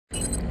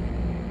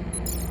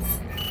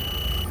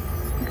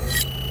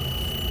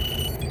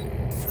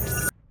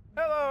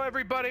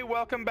everybody,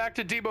 welcome back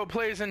to Deebo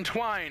Plays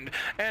Entwined,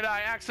 and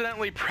I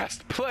accidentally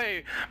pressed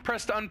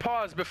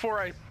unpause before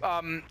I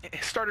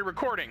started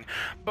recording,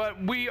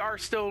 but we are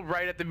still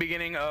right at the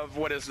beginning of,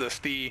 what is this,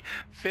 the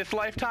 5th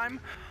lifetime?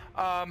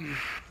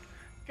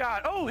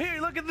 God, oh, hey,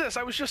 look at this.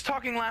 I was just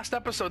talking last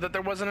episode that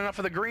there wasn't enough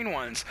of the green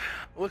ones.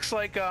 Looks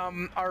like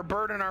our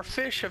bird and our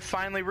fish have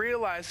finally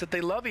realized that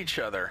they love each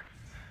other.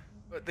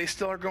 But they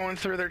still are going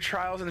through their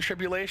trials and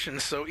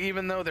tribulations, so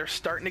even though they're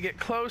starting to get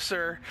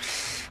closer,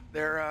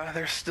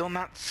 they're still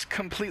not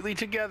completely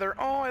together.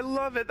 Oh, I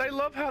love it. I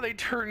love how they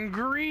turn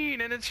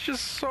green, and it's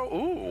just so...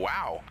 Ooh,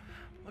 wow.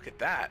 Look at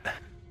that.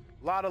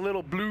 A lot of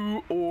little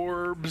blue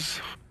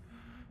orbs.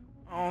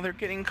 Oh, they're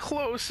getting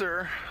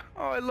closer.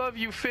 Oh, I love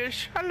you,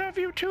 fish. I love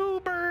you too,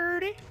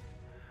 birdie.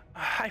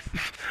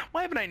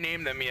 Why haven't I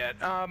named them yet?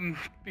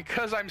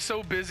 Because I'm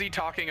so busy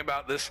talking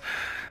about this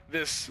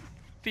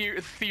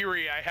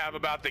theory I have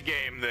about the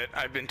game that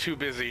I've been too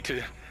busy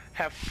to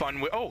have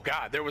fun with. Oh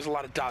god, there was a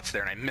lot of dots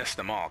there and I missed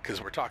them all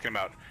because we're talking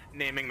about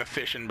naming the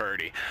fish and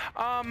birdie.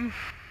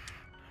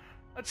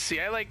 Let's see.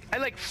 I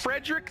like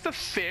Frederick the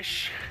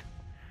fish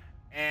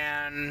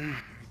and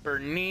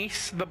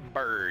Bernice the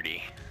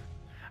birdie.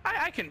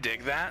 I can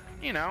dig that,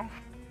 you know.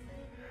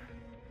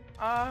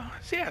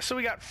 So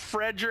we got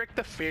Frederick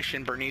the fish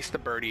and Bernice the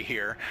birdie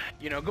here,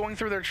 you know, going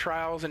through their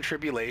trials and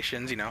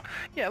tribulations, you know.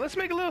 Yeah, let's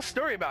make a little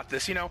story about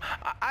this, you know.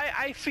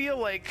 I feel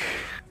like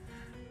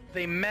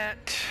they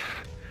met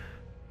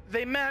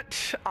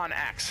on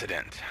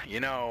accident, you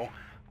know,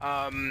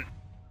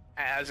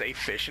 as a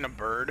fish and a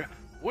bird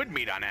would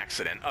meet on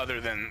accident,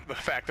 other than the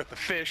fact that the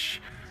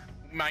fish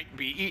might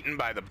be eaten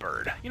by the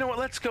bird. You know what,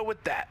 let's go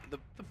with that. The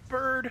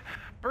bird,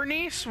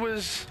 Bernice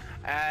was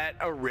at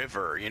a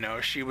river, you know,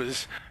 she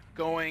was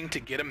going to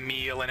get a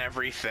meal and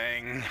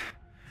everything,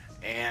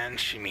 and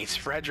she meets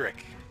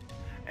Frederick,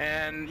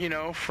 and you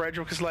know,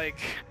 Frederick is like,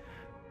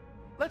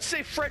 let's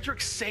say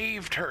Frederick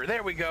saved her.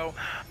 There we go.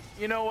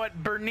 You know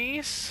what,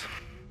 Bernice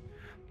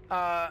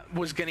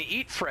was gonna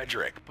eat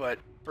Frederick, but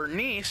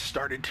Bernice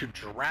started to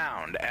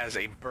drown as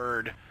a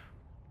bird.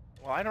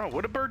 Well, I don't know,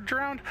 would a bird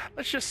drown?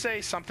 Let's just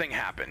say something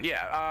happened.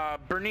 Yeah,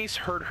 Bernice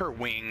hurt her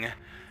wing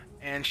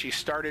and she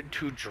started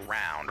to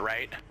drown,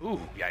 right? Ooh,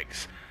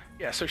 yikes.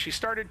 Yeah, so she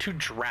started to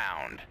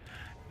drown,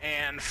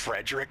 and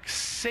Frederick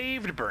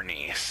saved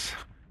Bernice,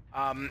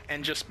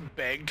 and just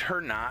begged her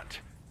not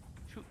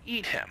to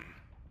eat him.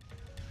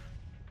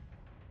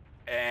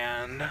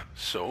 And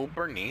so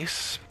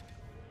Bernice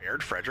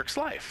spared Frederick's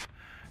life.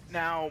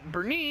 Now,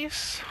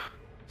 Bernice...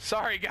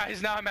 Sorry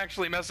guys, now I'm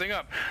actually messing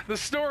up. The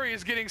story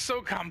is getting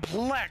so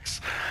complex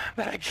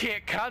that I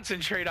can't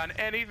concentrate on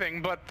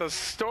anything but the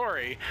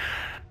story.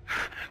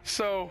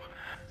 So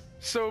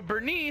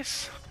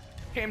Bernice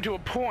came to a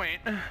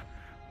point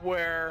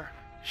where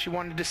she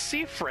wanted to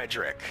see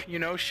Frederick. You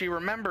know, she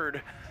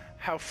remembered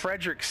how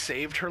Frederick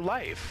saved her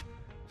life.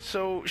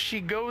 So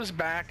she goes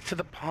back to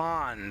the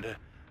pond,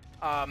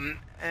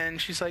 and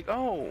she's like,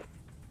 oh,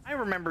 I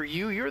remember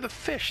you. You're the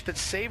fish that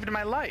saved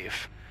my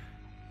life.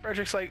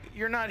 Frederick's like,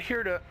 you're not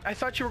here to... I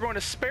thought you were going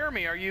to spare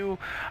me. Are you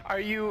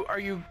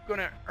going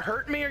to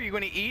hurt me? Are you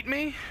going to eat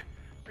me?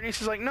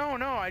 Bernice is like, no,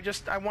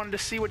 I wanted to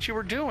see what you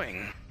were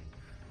doing.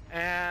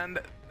 And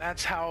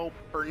that's how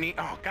Bernice...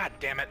 Oh, god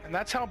damn it. And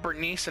that's how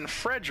Bernice and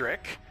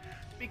Frederick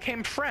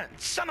became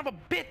friends. Son of a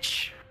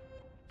bitch!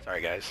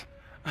 Sorry, guys.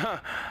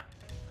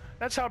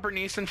 That's how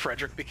Bernice and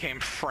Frederick became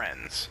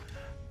friends.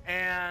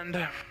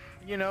 And...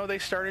 you know, they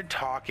started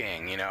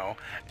talking, you know,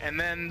 and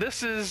then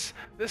this is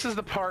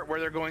the part where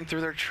they're going through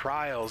their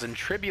trials and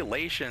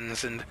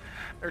tribulations, and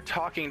they're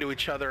talking to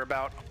each other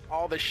about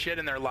all the shit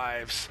in their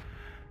lives.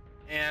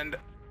 And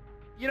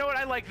you know what,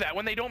 I like that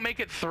when they don't make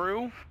it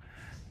through.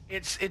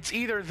 It's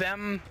either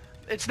them,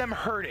 it's them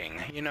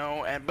hurting, you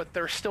know, but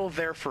they're still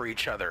there for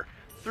each other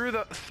through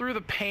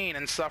the pain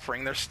and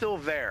suffering. They're still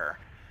there,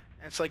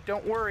 and it's like,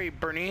 don't worry,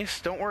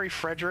 Bernice, don't worry,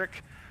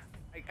 Frederick.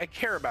 I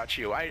care about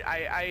you.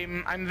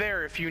 I'm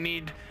there if you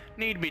need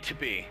me to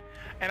be.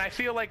 And I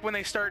feel like when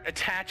they start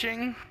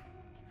attaching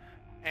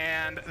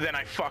and then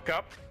I fuck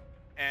up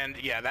and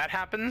yeah, that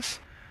happens,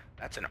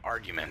 that's an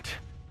argument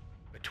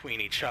between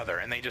each other,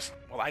 and they just,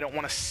 well, I don't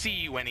want to see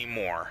you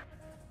anymore.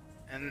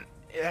 And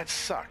that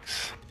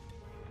sucks.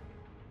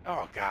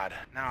 Oh god,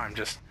 now I'm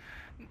just,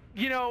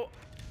 you know,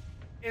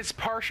 it's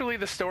partially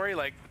the story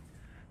like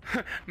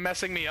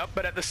messing me up,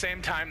 but at the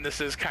same time this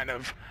is kind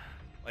of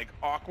like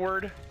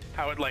awkward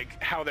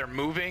how they're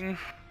moving.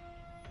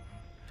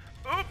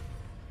 Oop,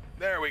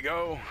 there we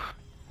go.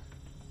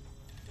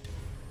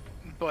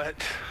 But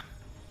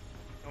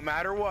no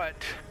matter what,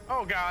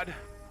 oh god,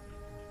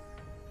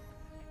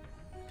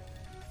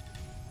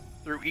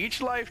 through each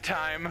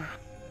lifetime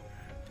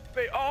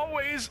they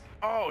always,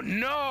 oh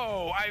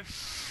no, I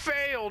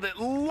failed at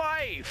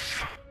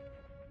life.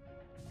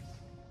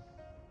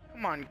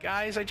 Come on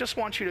guys, I just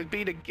want you to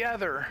be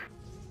together,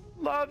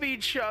 love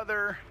each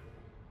other.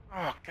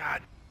 Oh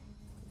god,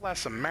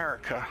 bless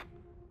America.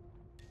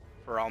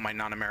 For all my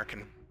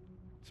non-American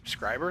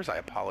subscribers, I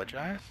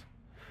apologize.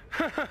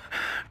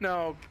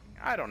 No,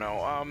 I don't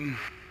know.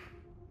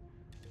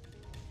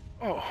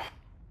 Oh,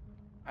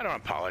 I don't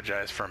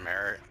apologize for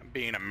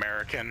being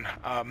American.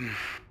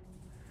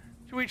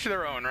 To each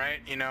their own, right?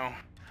 You know,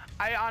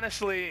 I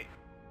honestly,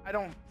 I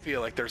don't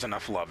feel like there's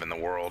enough love in the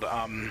world.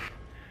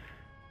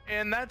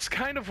 And that's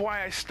kind of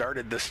why I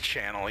started this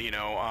channel, you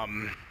know.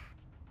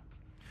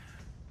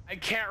 I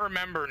can't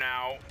remember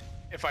now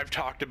if I've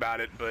talked about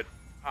it, but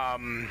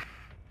I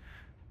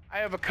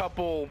have a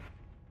couple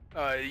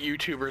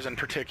YouTubers in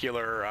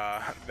particular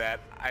that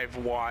I've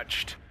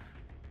watched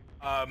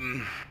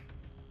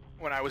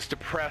when I was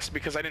depressed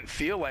because I didn't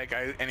feel like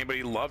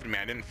anybody loved me.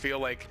 I didn't feel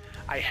like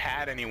I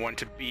had anyone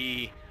to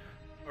be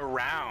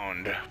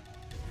around.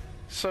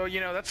 So, you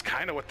know, that's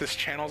kind of what this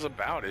channel's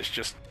about, is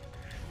just,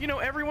 you know,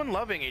 everyone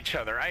loving each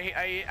other.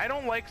 I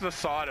don't like the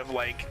thought of,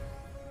 like,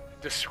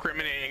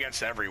 discriminating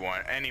against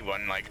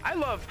anyone. Like,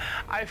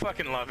 I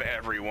fucking love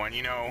everyone,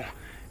 you know.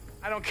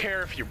 I don't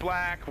care if you're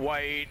black,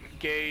 white,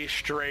 gay,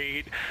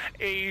 straight,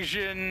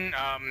 Asian,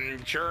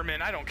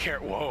 German, I don't care.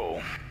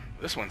 Whoa,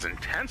 this one's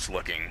intense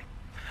looking.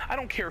 I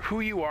don't care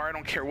who you are, I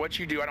don't care what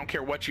you do, I don't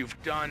care what you've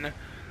done.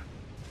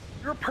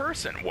 You're a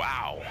person.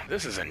 Wow,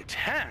 this is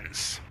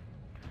intense.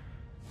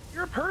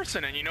 You're a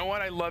person, and you know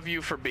what? I love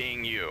you for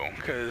being you,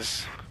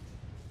 because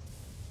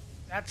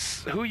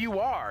that's who you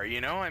are,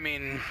 you know? I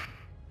mean,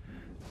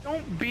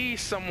 don't be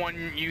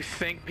someone you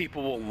think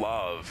people will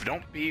love.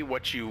 Don't be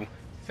what you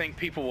think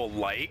people will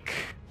like.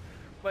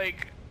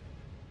 Like,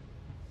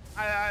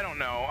 I don't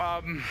know.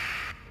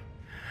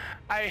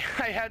 I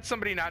had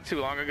somebody not too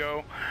long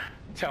ago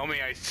tell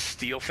me I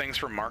steal things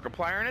from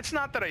Markiplier, and it's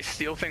not that I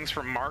steal things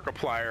from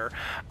Markiplier.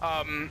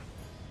 I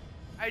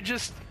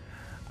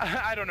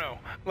don't know.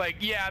 Like,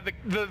 yeah,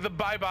 the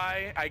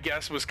bye-bye, I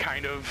guess, was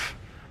kind of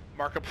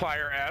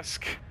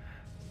Markiplier-esque.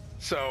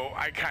 So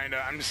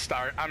I'm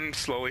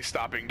slowly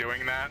stopping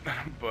doing that,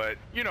 but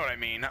you know what I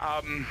mean.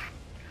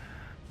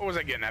 What was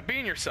I getting at?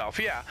 Being yourself,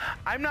 yeah.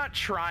 I'm not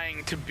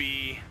trying to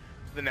be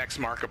the next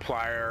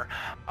Markiplier.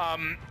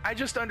 I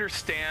just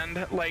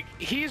understand, like,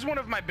 he's one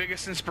of my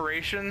biggest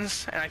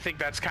inspirations, and I think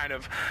that's kind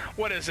of,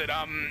 what is it?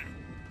 Oh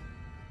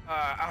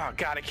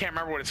God, I can't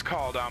remember what it's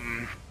called.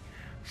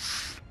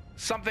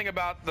 Something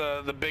about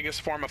the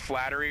biggest form of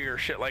flattery or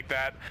shit like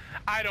that.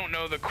 I don't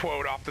know the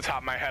quote off the top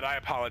of my head. I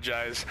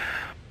apologize.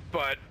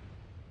 But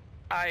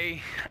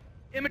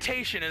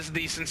imitation is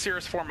the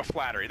sincerest form of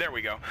flattery. There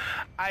we go.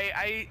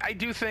 I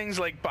do things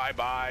like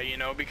bye-bye, you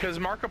know, because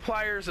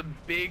Markiplier is a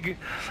big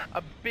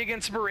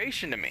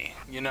inspiration to me,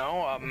 you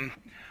know.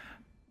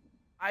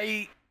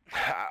 I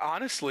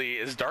honestly,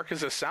 as dark as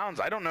this sounds,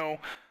 I don't know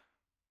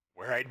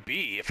where I'd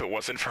be if it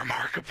wasn't for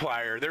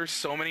Markiplier. There's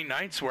so many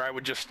nights where I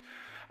would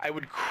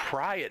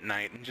cry at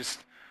night and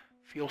just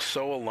feel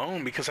so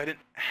alone because I didn't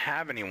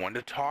have anyone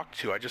to talk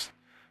to. I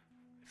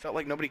felt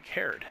like nobody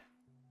cared.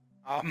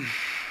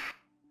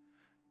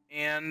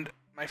 And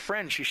my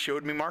friend, she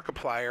showed me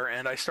Markiplier,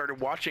 and I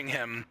started watching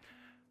him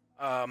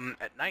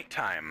at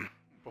nighttime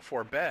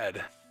before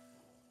bed.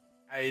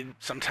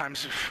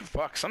 Sometimes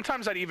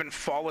I'd even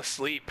fall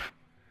asleep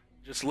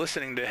just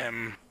listening to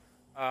him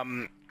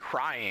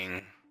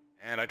crying,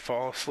 and I'd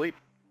fall asleep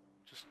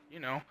just, you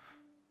know,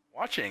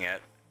 watching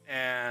it.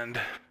 And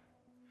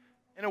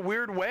in a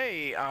weird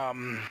way,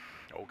 oh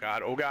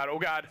God.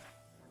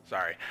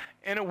 Sorry.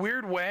 In a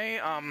weird way,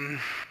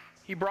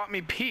 he brought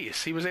me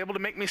peace. He was able to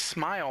make me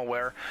smile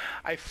where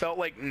I felt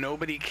like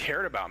nobody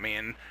cared about me.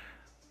 And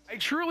I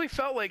truly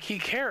felt like he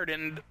cared.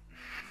 And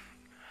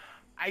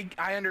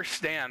I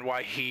understand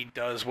why he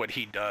does what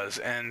he does.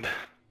 And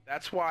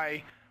that's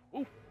why,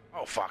 oh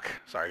fuck.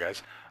 Sorry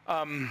guys.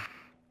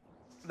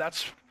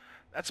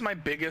 That's my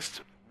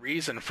biggest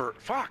reason for,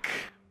 fuck.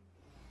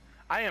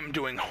 I am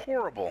doing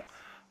horrible.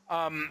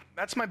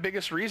 That's my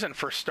biggest reason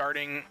for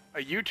starting a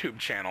YouTube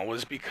channel,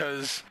 was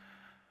because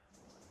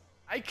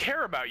I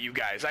care about you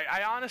guys.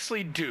 I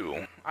honestly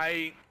do.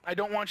 I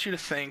don't want you to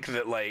think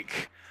that,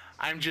 like,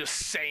 I'm just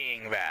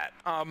saying that.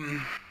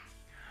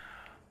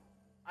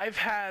 I've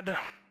had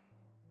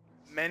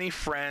many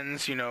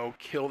friends, you know,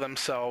 kill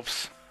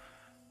themselves.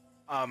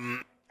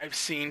 I've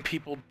seen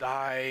people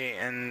die,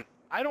 and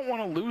I don't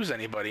want to lose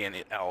anybody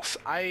else.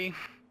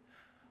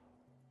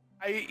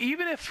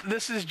 Even if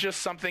this is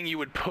just something you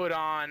would put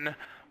on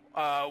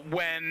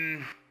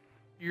when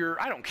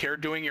you're, I don't care,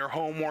 doing your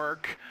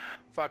homework,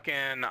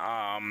 fucking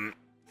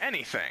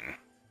anything,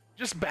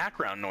 just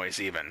background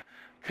noise even,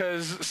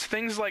 because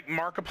things like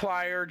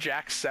Markiplier,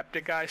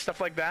 Jacksepticeye,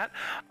 stuff like that,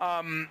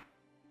 I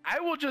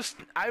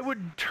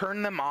would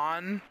turn them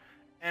on,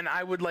 and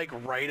I would, like,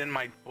 write in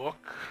my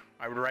book.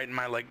 I would write in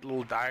my, like,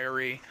 little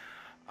diary.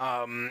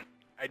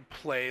 I'd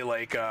play,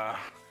 like,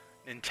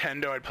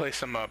 Nintendo. I'd play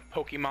some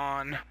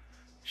Pokemon.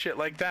 Shit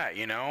like that,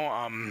 you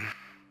know.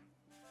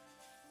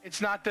 It's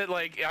not that,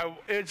 like,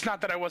 it's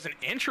not that I wasn't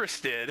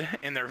interested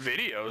in their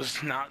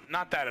videos,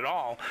 not that at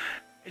all.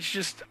 It's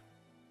just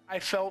I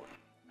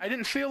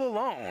didn't feel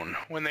alone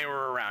when they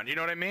were around, you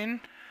know what I mean?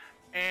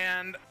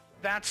 And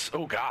that's,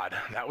 oh God,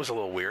 that was a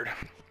little weird.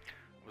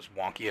 It was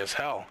wonky as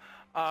hell.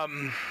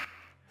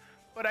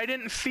 But I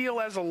didn't feel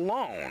as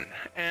alone,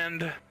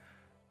 and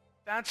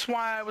that's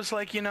why I was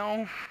like, you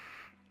know,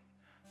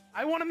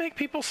 I want to make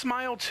people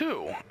smile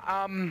too.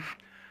 I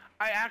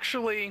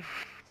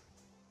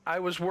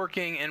was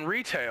working in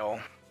retail.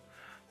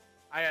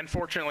 I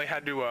unfortunately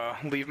had to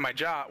leave my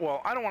job.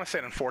 Well, I don't want to say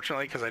it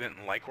unfortunately because I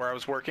didn't like where I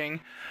was working,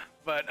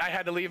 but I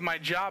had to leave my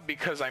job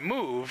because I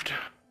moved.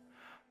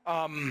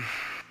 But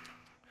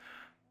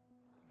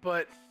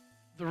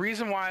the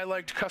reason why I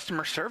liked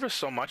customer service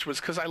so much was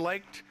because I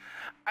liked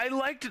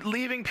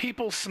leaving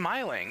people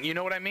smiling. You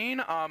know what I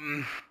mean?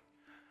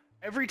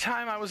 Every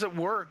time I was at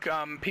work,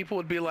 people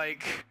would be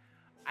like,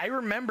 I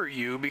remember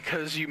you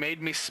because you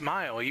made me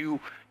smile. You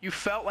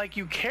felt like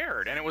you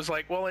cared. And it was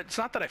like, well, it's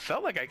not that I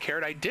felt like I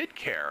cared. I did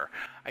care.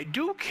 I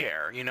do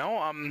care, you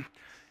know?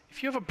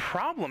 If you have a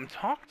problem,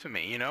 talk to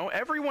me, you know?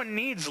 Everyone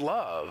needs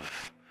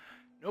love.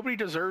 Nobody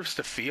deserves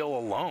to feel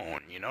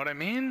alone, you know what I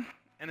mean?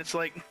 And it's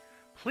like,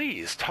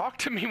 please, talk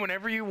to me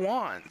whenever you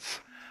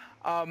want.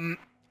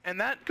 And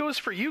that goes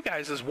for you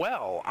guys as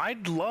well.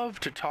 I'd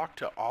love to talk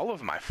to all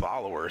of my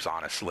followers,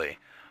 honestly.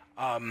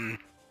 I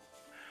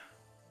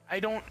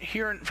don't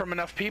hear it from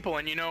enough people,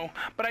 and you know,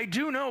 but I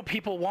do know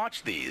people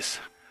watch these.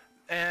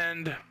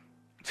 And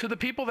to the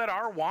people that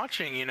are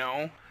watching, you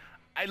know,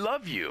 I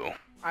love you.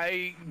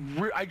 I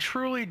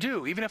truly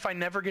do. Even if I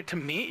never get to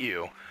meet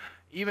you,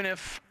 even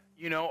if,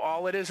 you know,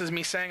 all it is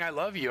me saying I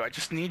love you, I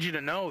just need you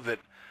to know that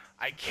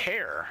I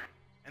care.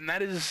 And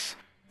that's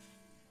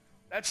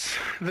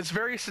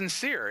very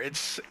sincere.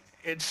 It's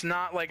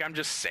not like I'm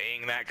just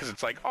saying that because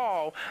it's like,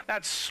 oh,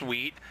 that's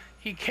sweet.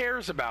 He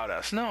cares about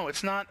us. No,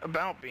 it's not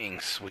about being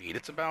sweet.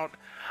 It's about,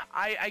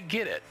 I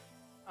get it.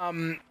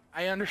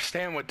 I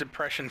understand what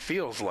depression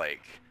feels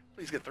like.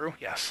 Please get through.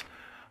 Yes.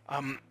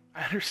 I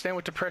understand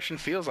what depression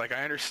feels like.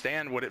 I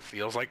understand what it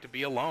feels like to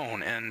be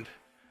alone, and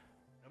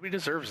nobody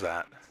deserves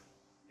that.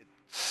 It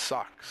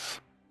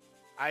sucks.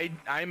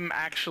 I'm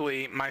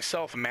actually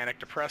myself a manic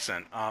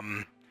depressant.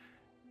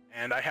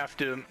 And I have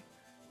to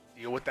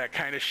deal with that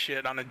kind of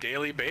shit on a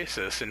daily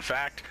basis. In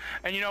fact,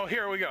 and you know,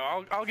 here we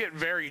go. I'll get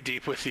very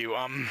deep with you.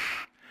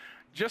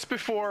 Just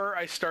before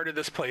I started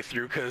this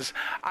playthrough, because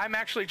I'm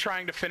actually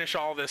trying to finish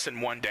all this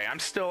in one day. I'm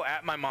still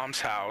at my mom's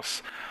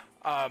house.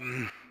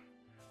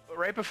 But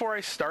right before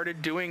I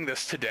started doing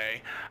this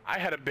today, I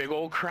had a big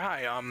old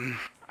cry.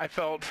 I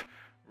felt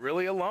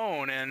really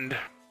alone, and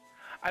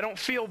I don't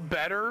feel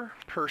better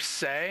per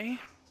se,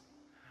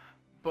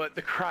 but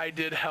the cry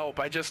did help.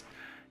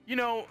 You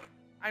know,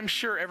 I'm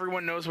sure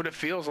everyone knows what it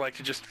feels like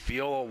to just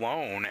feel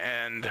alone,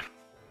 and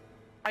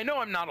I know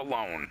I'm not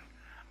alone.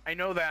 I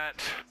know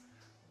that,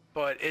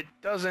 but it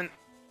doesn't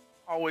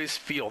always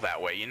feel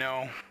that way, you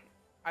know?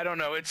 I don't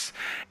know, it's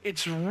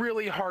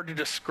really hard to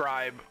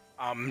describe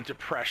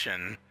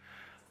depression.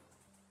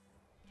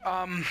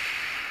 I'm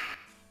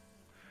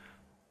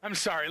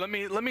sorry,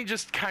 let me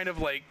just kind of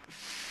like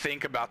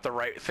think about the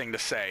right thing to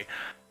say.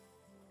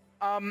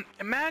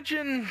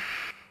 Imagine,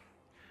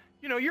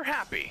 you know, you're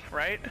happy,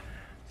 right?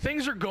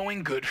 Things are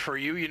going good for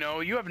you, you know,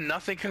 you have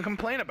nothing to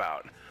complain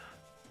about.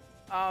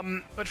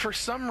 But for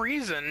some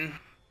reason,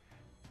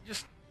 you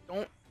just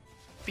don't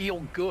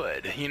feel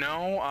good, you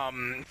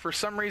know? For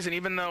some reason,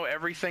 even though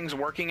everything's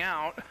working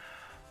out,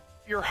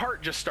 your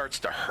heart just starts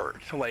to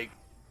hurt. Like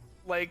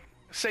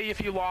say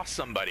if you lost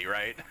somebody,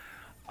 right?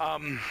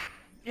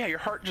 Yeah, your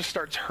heart just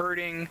starts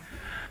hurting,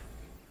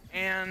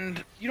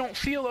 and you don't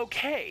feel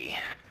okay.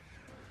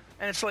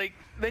 And it's like,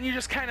 then you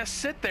just kind of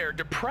sit there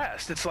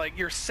depressed. It's like,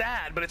 you're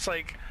sad, but it's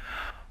like,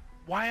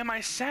 why am I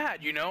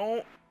sad, you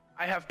know?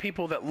 I have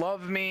people that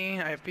love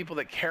me, I have people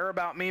that care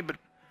about me, but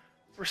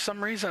for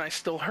some reason I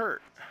still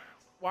hurt.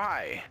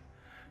 Why?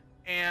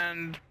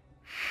 And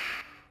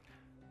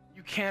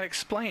you can't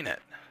explain it.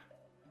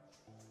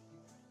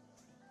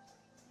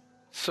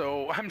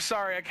 So, I'm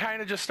sorry, I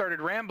kind of just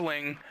started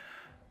rambling,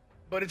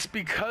 but it's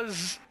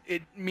because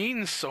it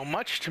means so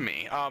much to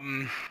me.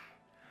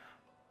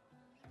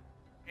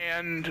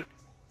 And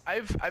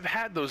I've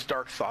had those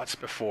dark thoughts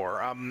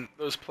before.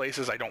 Those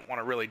places I don't want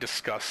to really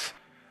discuss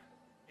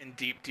in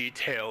deep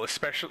detail,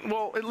 especially,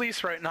 well, at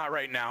least not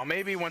right now.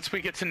 Maybe once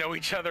we get to know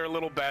each other a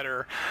little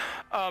better.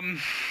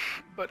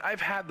 But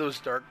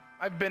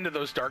I've been to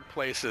those dark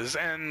places,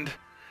 and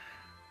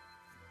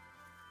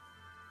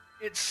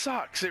it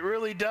sucks. It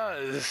really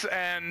does.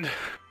 And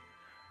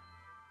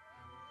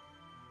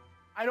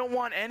I don't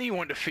want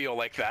anyone to feel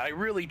like that. I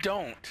really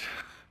don't.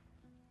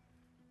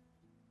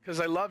 Because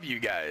I love you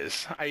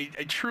guys. I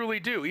truly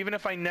do. Even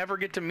if I never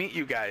get to meet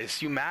you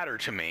guys, you matter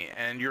to me,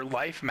 and your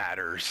life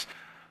matters.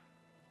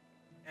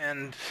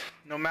 And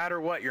no matter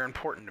what, you're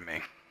important to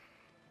me.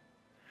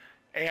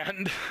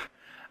 And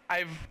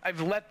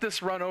I've let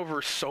this run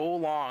over so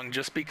long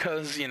just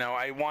because, you know,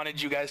 I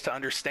wanted you guys to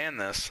understand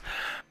this.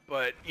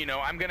 But, you know,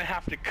 I'm going to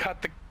have to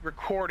cut the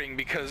recording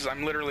because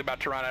I'm literally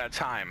about to run out of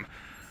time.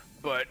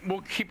 But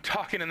we'll keep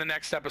talking in the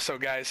next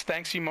episode, guys.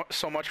 Thanks you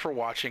so much for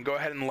watching. Go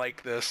ahead and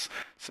like this,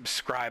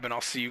 subscribe, and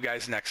I'll see you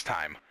guys next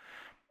time.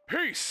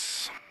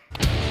 Peace!